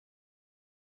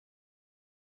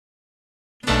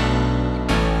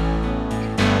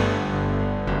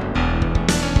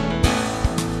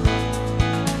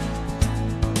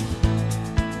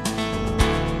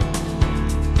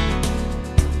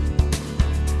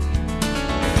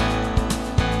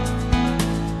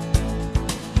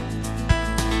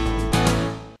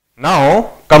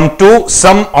Now come to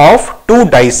sum of two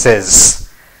dices.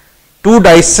 Two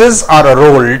dices are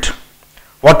rolled.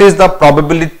 What is the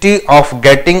probability of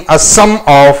getting a sum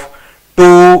of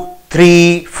 2,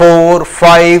 3, 4,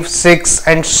 5, 6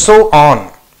 and so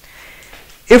on?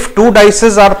 If two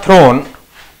dices are thrown,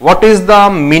 what is the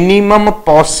minimum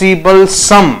possible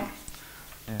sum?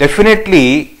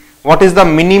 Definitely, what is the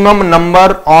minimum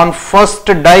number on first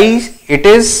die? It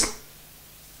is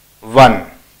 1.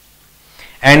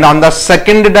 And on the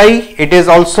second die, it is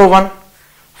also 1.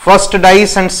 First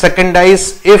dice and second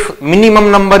dice, if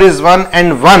minimum number is 1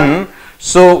 and 1,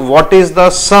 so what is the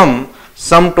sum?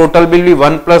 Sum total will be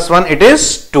 1 plus 1, it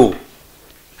is 2.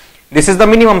 This is the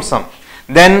minimum sum.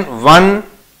 Then 1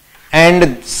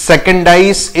 and second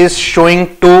dice is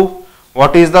showing 2.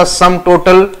 What is the sum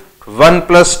total? 1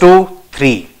 plus 2,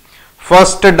 3.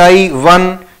 First die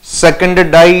 1,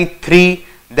 second die 3,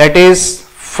 that is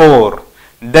 4.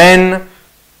 Then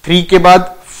 3 के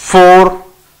बाद 4,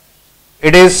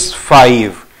 it is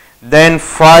 5. Then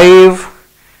 5,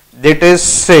 that is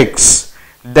 6.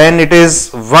 Then it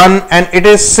is 1 and it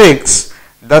is 6.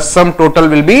 The sum total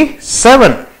will be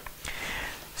 7.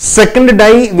 Second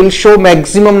die will show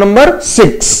maximum number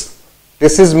 6.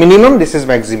 This is minimum, this is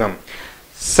maximum.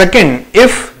 Second,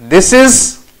 if this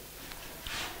is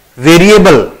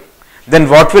variable, then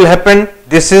what will happen?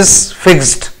 This is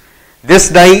fixed. This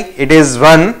die, it is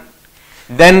 1.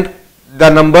 Then the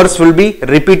numbers will be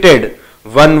repeated.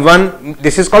 1, 1,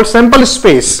 this is called sample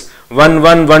space. 1,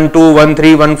 1, 1, 2, 1,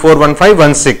 3, 1, 4, 1, 5,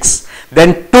 1, 6.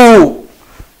 Then 2,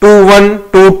 2,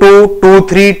 1, 2, 2, 2,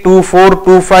 3, 2, 4,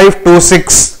 2, 5, 2,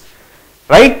 6.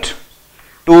 Right?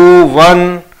 2,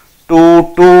 1,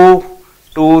 2, 2,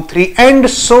 2, 3 and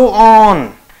so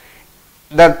on.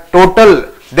 The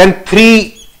total, then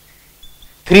 3,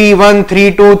 3, 1,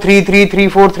 3, 2, 3, 3, 3,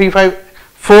 4, 3, 5,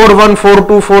 4, 1, 4,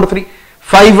 2, 4, 3,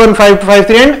 5, 1, 5, 2, 5,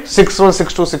 3 and 6, 1,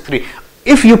 6, 2, 6, 3.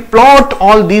 If you plot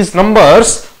all these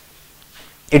numbers,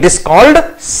 it is called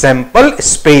sample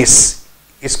space.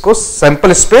 इसको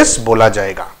sample space बोला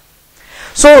जाएगा.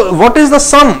 So what is the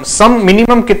sum? Sum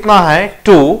minimum कितना है?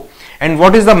 2. And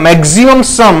what is the maximum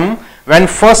sum when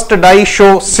first die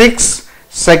show 6,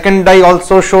 second die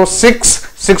also show 6,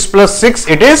 6 plus 6,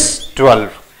 it is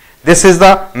 12. This is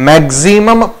the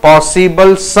maximum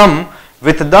possible sum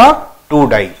with the two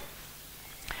die.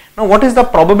 Now what is the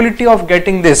probability of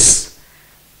getting this?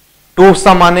 2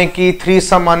 सम आने की, 3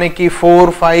 सम आने की,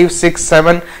 4, 5, 6,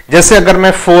 7. जैसे अगर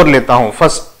मैं 4 लेता हूं,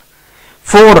 first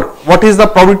 4, what is the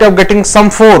probability of getting some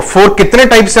 4? 4 कितने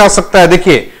टाइप से आ सकता है?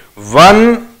 देखिए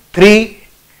 1, 3,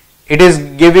 it is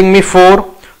giving me 4.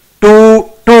 2,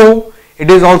 2,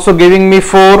 it is also giving me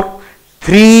 4.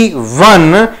 3,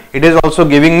 1, it is also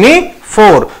giving me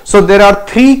 4. So there are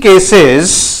 3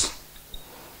 cases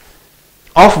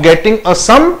of getting a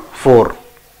sum 4.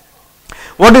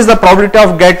 What is the probability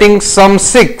of getting sum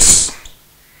 6?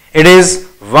 It is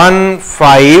 1,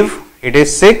 5, it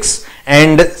is 6,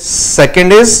 and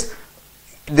second is,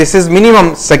 this is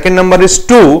minimum, second number is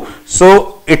 2,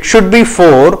 so it should be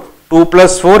 4. 2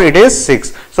 plus 4, it is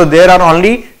 6. So there are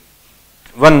only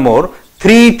one more,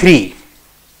 3, 3.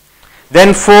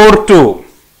 Then 4, 2.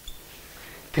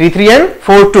 3, 3 and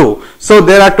 4, 2. So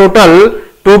there are total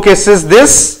 2 cases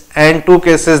this and 2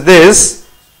 cases this.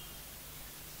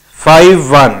 5,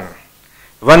 1.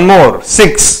 One more,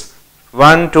 6.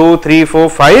 1, 2, 3, 4,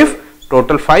 5.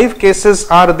 Total 5 cases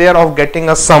are there of getting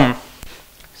a sum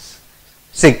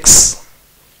 6.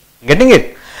 Getting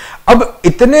it? अब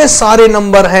इतने सारे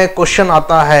number हैं, question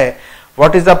आता है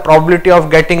what is the probability of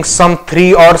getting sum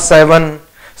 3 or 7,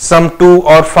 sum 2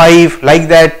 or 5, like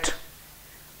that.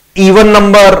 Even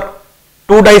number,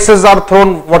 2 dices are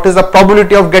thrown, what is the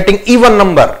probability of getting even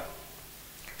number?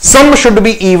 Sum should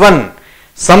be even.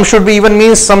 Sum should be even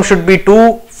means sum should be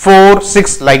 2, 4,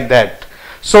 6, like that.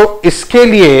 So इसके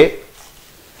लिए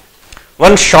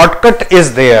one shortcut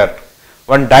is there,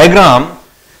 one diagram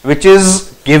which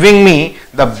is giving me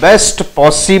the best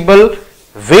possible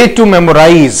way to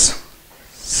memorize.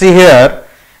 See here,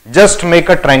 just make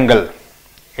a triangle.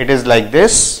 It is like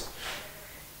this.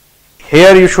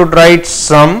 Here you should write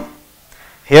sum,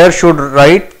 here should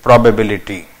write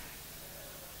probability.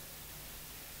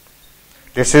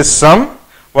 This is sum.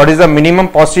 What is the minimum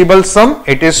possible sum?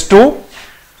 It is 2.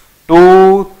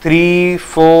 2, 3,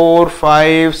 4,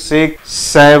 5, 6,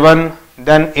 7,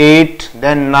 then 8,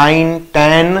 then 9,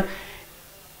 10,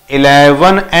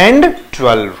 11 and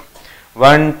 12.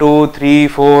 1, 2, 3,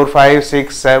 4, 5,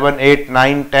 6, 7, 8,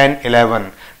 9, 10,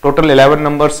 11. Total 11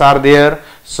 numbers are there.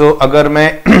 So अगर मैं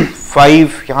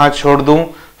 5 यहाँ छोड़ दूं,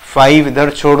 5 इधर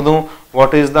छोड़ दूं,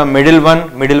 what is the middle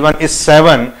one? Middle one is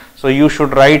 7. So you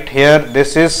should write here,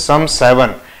 this is sum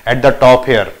 7 at the top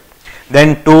here.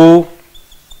 Then 2,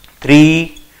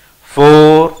 3,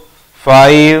 4,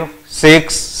 5,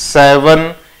 6,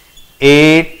 7,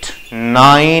 8,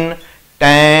 9,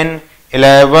 10,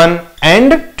 11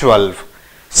 and 12.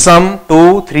 Sum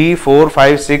 2, 3, 4,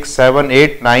 5, 6, 7,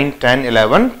 8, 9, 10,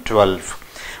 11,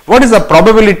 12. What is the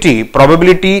probability?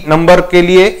 Probability number के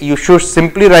लिए you should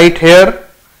simply write here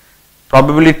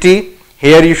probability.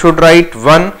 Here you should write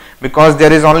 1 because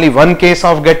there is only one case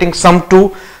of getting sum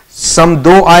 2. Sum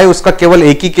 2 आए उसका केवल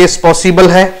एक ही case possible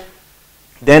है.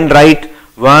 Then write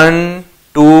 1,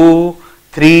 2,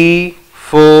 3,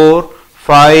 4,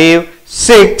 5,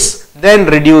 6. Then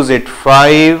reduce it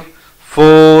 5,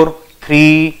 4,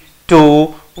 3,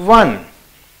 2, 1.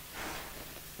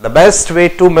 The best way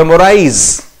to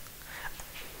memorize.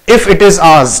 If it is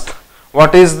asked,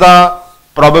 what is the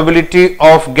probability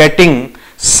of getting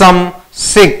sum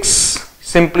 6?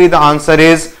 Simply the answer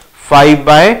is 5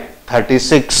 by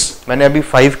 36. मैंने अभी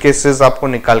 5 cases आपको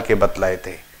निकाल के बतलाए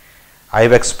थे. I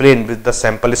have explained with the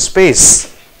sample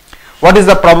space. What is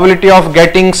the probability of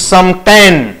getting sum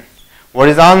 10? What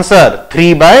is the answer?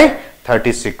 3 by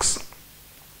 36.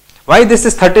 Why this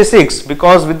is 36?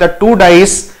 Because with the 2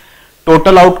 dice,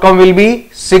 total outcome will be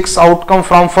 6 outcome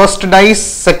from first dice,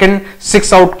 second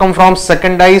 6 outcome from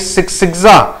second dice, 6 6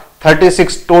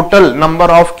 36. Total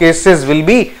number of cases will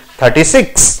be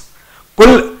 36.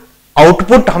 कुल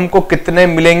output हमको कितने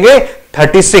मिलेंगे?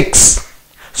 36.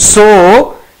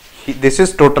 So this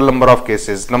is total number of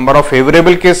cases. Number of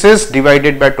favorable cases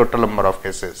divided by total number of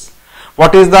cases.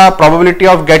 What is the probability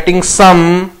of getting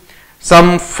sum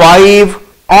 5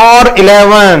 or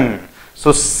 11?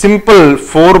 So simple,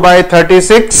 4 by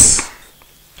 36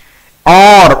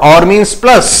 or means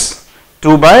plus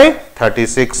 2 by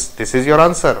 36. This is your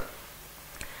answer.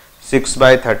 6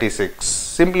 by 36.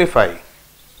 Simplify.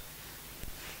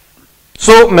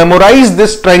 So memorize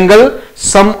this triangle,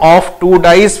 sum of 2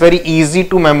 dice, very easy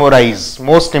to memorize,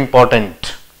 most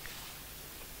important.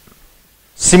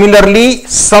 Similarly,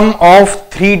 sum of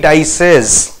 3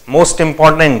 dices, most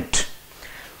important.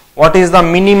 What is the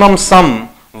minimum sum?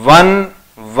 1,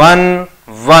 1,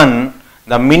 1.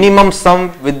 The minimum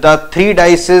sum with the 3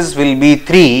 dices will be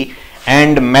 3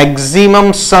 and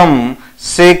maximum sum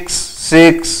 6,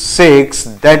 6, 6,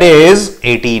 that is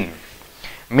 18.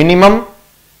 Minimum,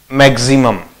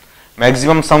 maximum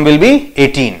sum will be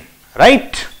 18,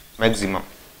 right? Maximum.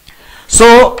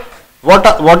 So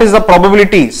what is the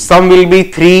probability? Sum will be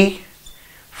 3,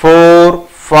 4,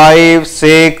 5,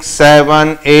 6,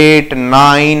 7, 8,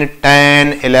 9,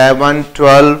 10, 11,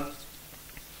 12,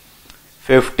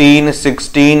 15,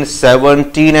 16,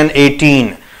 17 and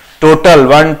 18. Total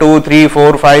 1, 2, 3,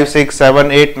 4, 5, 6,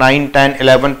 7, 8, 9, 10,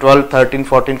 11, 12, 13,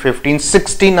 14, 15,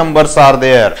 16 numbers are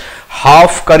there.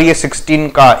 Half करिए 16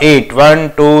 का 8. 1,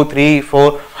 2, 3,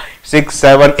 4, 6,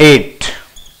 7, 8.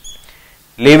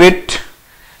 Leave it.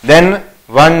 Then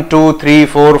 1, 2, 3,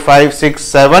 4, 5, 6,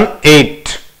 7,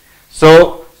 8.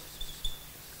 So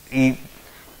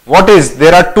what is?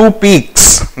 There are 2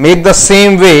 peaks. Make the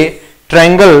same way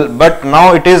triangle, but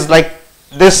now it is like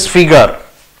this figure.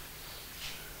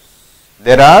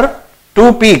 There are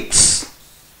 2 peaks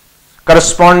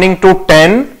corresponding to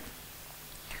 10,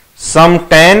 sum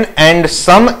 10 and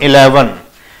sum 11.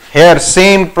 Here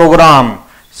same program,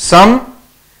 sum,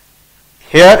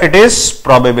 here it is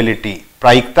probability.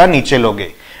 प्रायिकता नीचे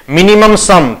लोगे. Minimum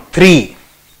sum 3,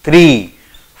 3,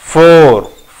 4,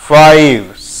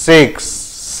 5, 6,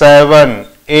 7,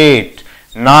 8,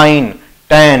 9,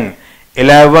 10,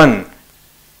 11,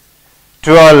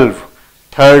 12,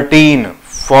 13,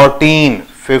 14,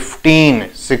 15,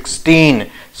 16,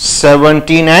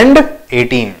 17 and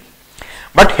 18.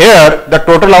 But here the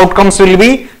total outcomes will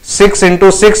be 6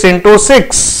 into 6 into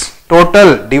 6.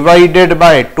 Total divided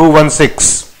by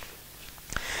 216.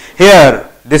 Here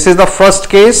this is the first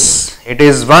case. It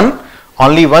is 1.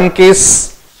 Only one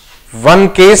case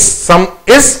sum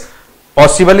is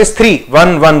possible is 3.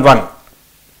 1, 1, 1.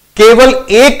 केवल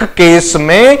एक case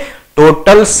में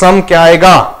total sum क्या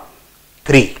आएगा?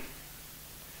 3.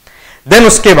 Then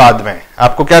उसके बाद में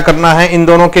आपको क्या करना है? इन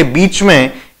दोनों के बीच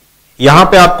में यहां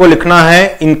पे आपको लिखना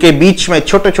है, इनके बीच में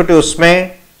छोटे छोटे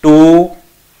उसमें 2,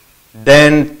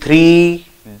 then 3,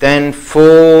 then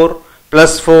 4,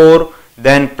 +4,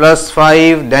 then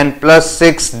 +5, then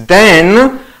 +6,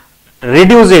 then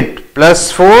reduce it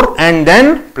 +4 and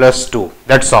then +2.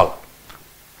 That's all.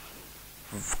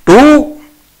 2,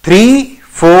 3,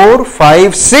 4,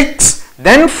 5, 6,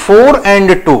 then 4 and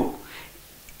 2.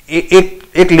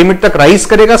 एक लिमिट तक राइज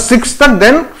करेगा 6 तक,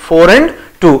 देन 4 and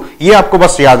 2. ये आपको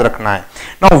बस याद रखना है.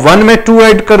 नाउ 1 में 2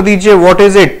 ऐड कर दीजिए. What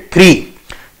is it? 3.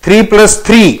 3 plus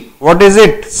 3, what is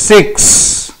it?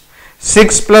 6.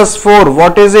 6 plus 4,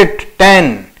 what is it?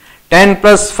 10. 10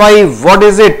 plus 5, what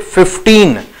is it?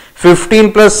 15.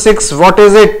 15 plus 6, what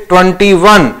is it?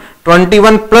 21.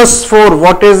 21 plus 4,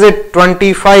 what is it?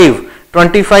 25.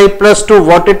 25 plus 2,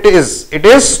 what it is? It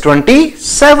is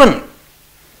 27.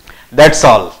 That's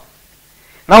all.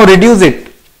 Now reduce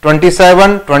it.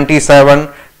 27, 27,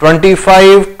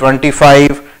 25,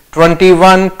 25,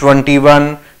 21,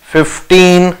 21,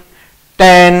 15,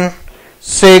 10,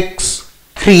 6,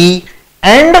 3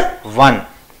 and 1.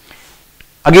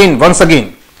 Again, once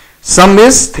again, sum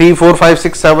is 3, 4, 5,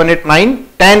 6, 7, 8, 9,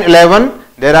 10, 11.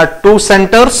 There are 2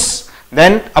 centers,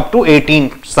 then up to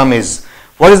 18 sum is.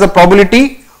 What is the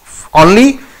probability?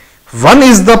 Only 1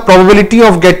 is the probability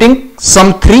of getting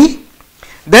sum 3.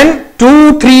 Then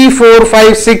 2, 3, 4,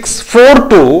 5, 6, 4,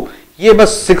 2. ये बस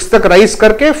 6 तक rise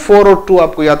करके 4 और 2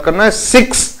 आपको याद करना है.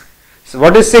 6.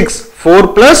 What is 6? 4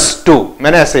 plus 2.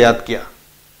 मैंने ऐसे याद किया.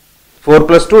 4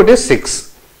 plus 2, it is 6.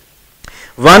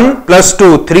 1 plus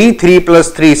 2, 3, 3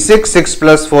 plus 3, 6, 6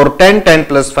 plus 4, 10, 10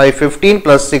 plus 5, 15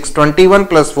 plus 6, 21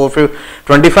 plus 4,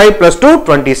 25 plus 2,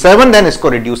 27. Then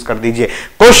इसको reduce कर दीजिए.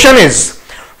 Question is,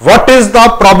 what is the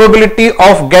probability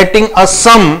of getting a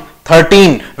sum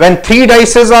 13 when 3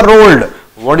 dices are rolled?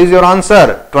 What is your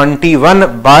answer?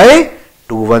 21 by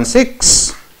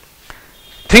 216.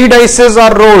 3 dices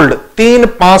are rolled. 3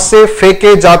 पासे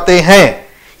फेंके जाते हैं.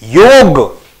 योग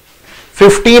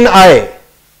 15 आए.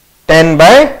 10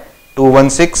 by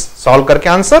 216. Solve करके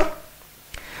आंसर.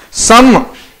 सम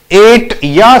 8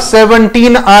 या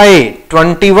 17 आए.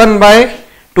 21 by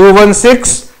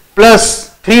 216 प्लस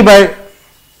 3 by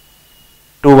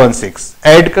 216.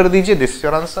 ऐड कर दीजिए. This is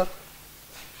your answer.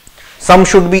 Sum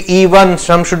should be even,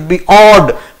 sum should be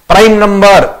odd, prime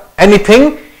number, anything.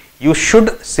 You should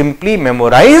simply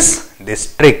memorize this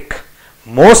trick.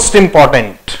 Most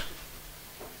important.